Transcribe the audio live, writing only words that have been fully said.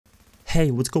Hey,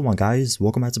 what's going on guys?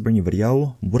 Welcome back to a brand new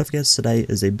video. What if guys, today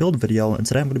is a build video, and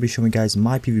today I'm going to be showing you guys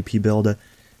my PvP build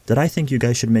that I think you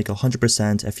guys should make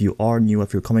 100% if you are new,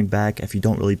 if you're coming back, if you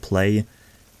don't really play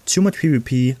too much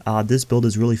PvP. This build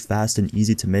is really fast and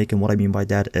easy to make, and what I mean by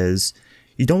that is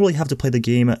you don't really have to play the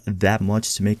game that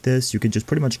much to make this. You can just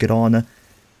pretty much get on,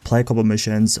 play a couple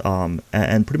missions, and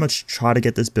pretty much try to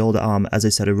get this build. As I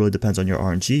said, it really depends on your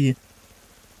RNG.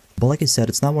 But like I said,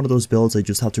 it's not one of those builds that you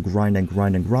just have to grind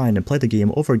and play the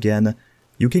game over again.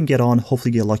 You can get on,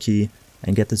 hopefully get lucky,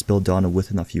 and get this build done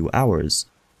within a few hours.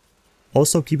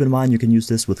 Also, keep in mind you can use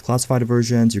this with classified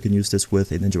versions, you can use this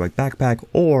with a Ninja backpack,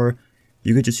 or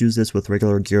you could just use this with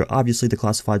regular gear. Obviously, the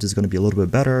classified is going to be a little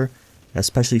bit better,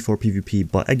 especially for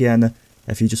PvP. But again,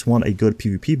 if you just want a good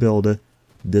PvP build,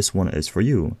 this one is for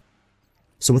you.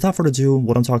 So without further ado,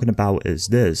 what I'm talking about is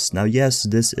this. Now yes,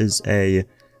 this is a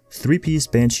 3-piece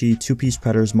Banshee, 2-piece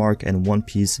Predator's Mark, and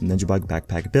 1-piece Ninja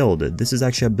backpack build. This is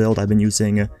actually a build I've been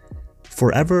using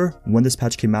forever. When this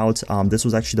patch came out, this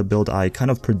was actually the build I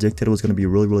kind of predicted was going to be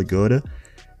really good.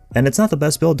 And it's not the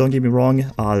best build, don't get me wrong.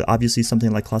 Obviously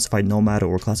something like Classified Nomad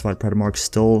or Classified Predator Mark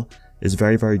still is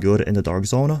very good in the Dark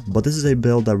Zone, but this is a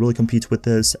build that really competes with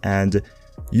this, and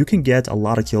you can get a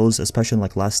lot of kills, especially in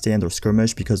like Last Stand or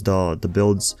Skirmish, because the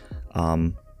builds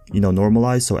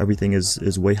normalized, so everything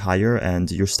is way higher and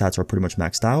your stats are pretty much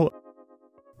maxed out.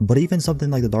 But even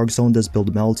something like the Dark Zone, this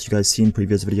build melts. You guys seen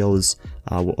previous videos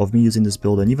of me using this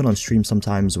build, and even on stream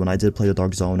sometimes when I did play the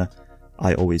Dark Zone,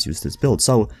 I always use this build.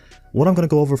 So what I'm going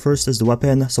to go over first is the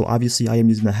weapon. So obviously I am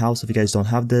using the House. If you guys don't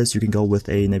have this, you can go with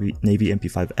a Navy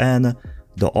MP5N,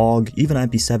 the AUG, even an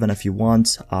MP7 if you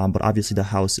want, but obviously the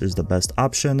House is the best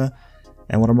option.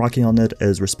 And what I'm rocking on it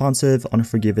is Responsive,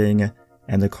 Unforgiving,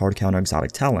 and the Card Counter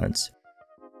Exotic Talent.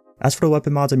 As for the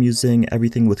weapon mods, I'm using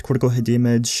everything with critical hit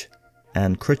damage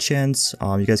and crit chance.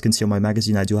 You guys can see on my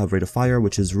magazine I do have Rate of Fire,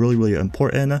 which is really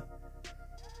important.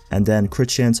 And then crit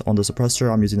chance on the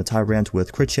suppressor, I'm using the Tyrant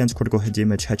with crit chance, critical hit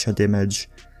damage, headshot damage.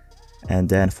 And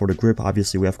then for the grip,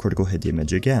 obviously we have critical hit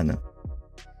damage again.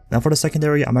 Now for the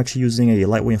secondary, I'm actually using a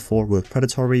Lightweight 4 with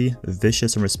Predatory,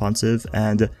 Vicious, and Responsive.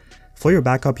 And for your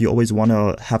backup, you always want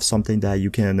to have something that you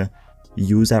can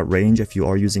use at range if you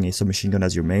are using a submachine gun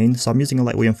as your main. So I'm using a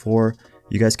Lightweight 4.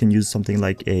 You guys can use something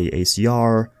like a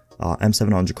ACR,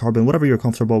 M700 Carbon, whatever you're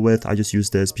comfortable with. I just use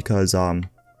this because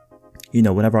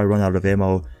whenever I run out of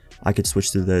ammo, I could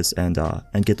switch to this and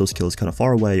get those kills kind of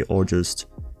far away, or just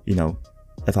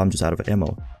if I'm just out of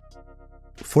ammo.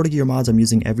 For the gear mods, I'm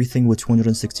using everything with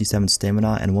 267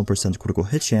 stamina and 1% critical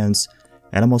hit chance,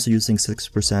 and I'm also using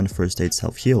 6% first aid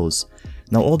self heals.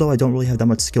 Now, although I don't really have that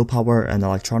much skill power and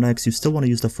electronics, you still want to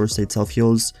use the first aid self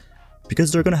heals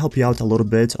because they're going to help you out a little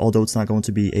bit, although it's not going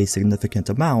to be a significant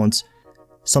amount.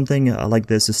 Something like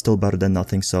this is still better than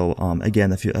nothing. So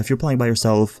again, if you're playing by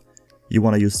yourself, you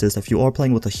want to use this. If you are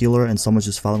playing with a healer and someone's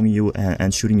just following you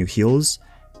and shooting you heals,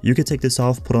 you can take this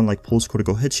off, put on like Pulse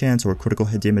critical hit chance or critical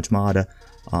hit damage mod,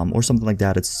 or something like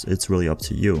that. It's really up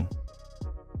to you.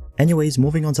 Anyways,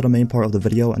 moving on to the main part of the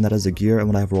video, and that is the gear and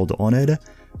what I have rolled on it.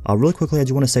 Really quickly, I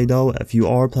do want to say though, if you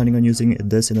are planning on using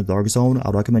this in the Dark Zone,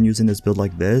 I'd recommend using this build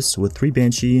like this with 3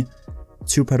 Banshee,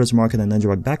 2 Predator's Mark, and a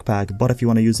Ninja backpack. But if you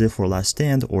want to use it for Last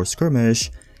Stand or Skirmish,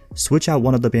 switch out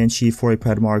one of the Banshee for a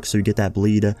Pred Mark so you get that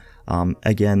bleed.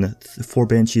 Again, 4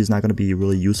 Banshee is not going to be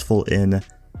really useful in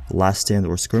Last Stand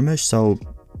or Skirmish, so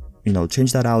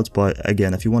change that out. But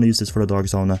again, if you want to use this for the Dark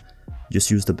Zone,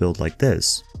 just use the build like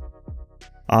this.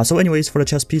 So anyways, for the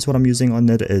chest piece, what I'm using on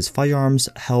it is firearms,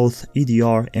 health,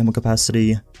 EDR, ammo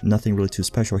capacity, nothing really too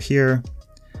special here.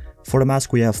 For the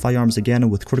mask, we have firearms again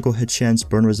with critical hit chance,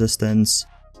 burn resistance.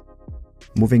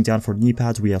 Moving down for knee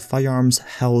pads, we have firearms,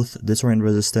 health, disorient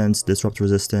resistance, disrupt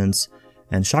resistance,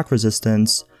 and shock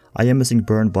resistance. I am missing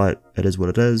burn, but it is what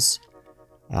it is.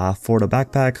 For the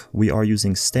backpack, we are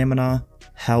using stamina,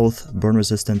 health, burn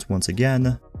resistance once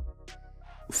again.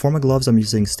 For my gloves, I'm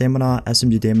using stamina,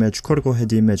 SMG damage, critical hit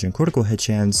damage, and critical hit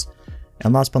chance.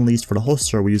 And last but not least, for the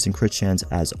holster, we're using crit chance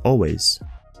as always.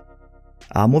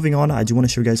 Moving on, I do want to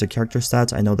show you guys the character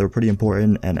stats. I know they're pretty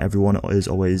important and everyone is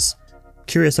always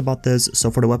curious about this.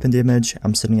 So for the weapon damage,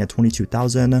 I'm sitting at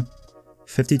 22,000,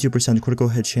 52% critical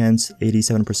hit chance,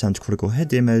 87% critical hit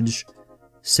damage,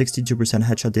 62%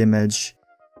 headshot damage,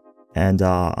 and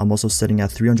I'm also sitting at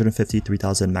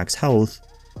 353,000 max health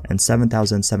and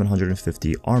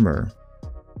 7,750 armor.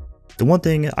 The one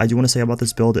thing I do want to say about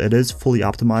this build, it is fully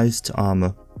optimized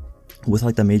with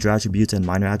like the major attributes and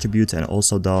minor attributes, and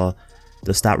also the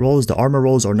stat rolls. The armor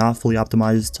rolls are not fully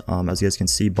optimized, as you guys can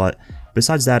see, but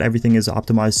besides that, everything is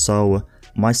optimized, so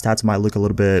my stats might look a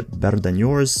little bit better than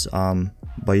yours,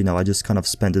 but I just kind of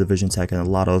spent the Division Tech and a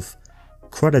lot of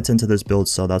credits into this build,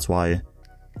 so that's why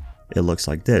it looks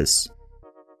like this.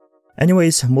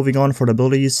 Anyways, moving on for the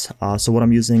abilities, so what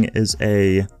I'm using is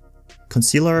a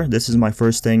Concealer. This is my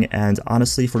first thing, and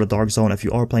honestly for the Dark Zone, if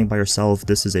you are playing by yourself,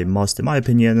 this is a must in my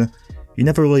opinion. You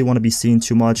never really want to be seen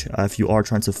too much if you are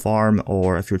trying to farm,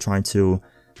 or if you're trying to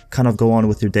kind of go on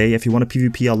with your day. If you want to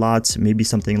PvP a lot, maybe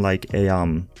something like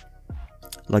a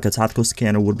tactical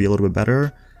scanner would be a little bit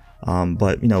better.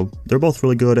 But you know, they're both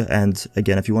really good, and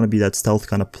again, if you want to be that stealth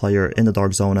kind of player in the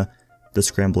Dark Zone, the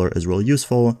Scrambler is really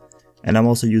useful. And I'm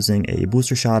also using a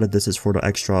booster shot. This is for the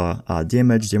extra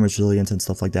damage resilience and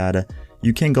stuff like that.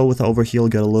 You can go with the overheal,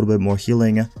 get a little bit more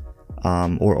healing,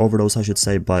 or overdose I should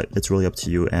say, but it's really up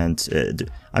to you. And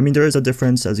I mean, there is a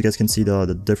difference, as you guys can see,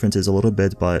 the difference is a little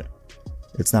bit, but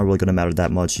it's not really going to matter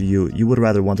that much. You would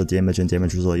rather want the damage and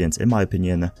damage resilience, in my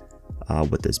opinion,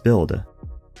 with this build.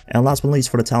 And last but not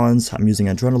least, for the talents, I'm using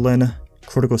Adrenaline,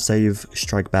 Critical Save,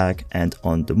 Strike Back, and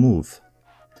On the Move.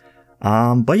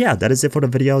 But yeah, that is it for the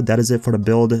video. That is it for the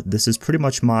build. This is pretty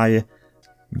much my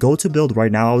go-to build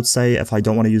right now, I would say. If I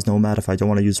don't want to use Nomad, if I don't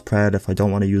want to use Pred, if I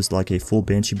don't want to use like a full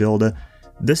Banshee build,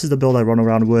 this is the build I run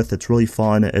around with. It's really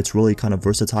fun. It's really kind of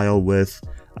versatile with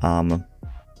how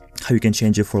you can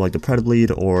change it for like the Pred bleed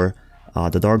or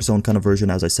the Dark Zone kind of version,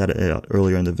 as I said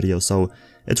earlier in the video. So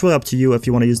it's really up to you if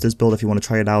you want to use this build, if you want to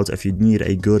try it out, if you need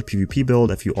a good PvP build,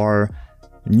 if you are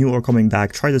new or coming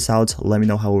back, try this out. Let me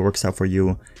know how it works out for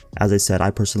you. As I said,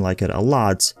 I personally like it a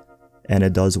lot, and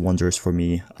it does wonders for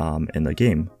me in the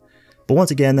game. But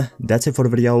once again, that's it for the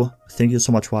video. Thank you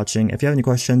so much for watching. If you have any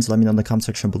questions, let me know in the comment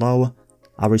section below.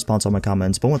 I'll respond to all my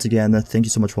comments. But once again, thank you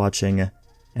so much for watching,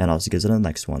 and I'll see you guys in the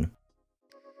next one.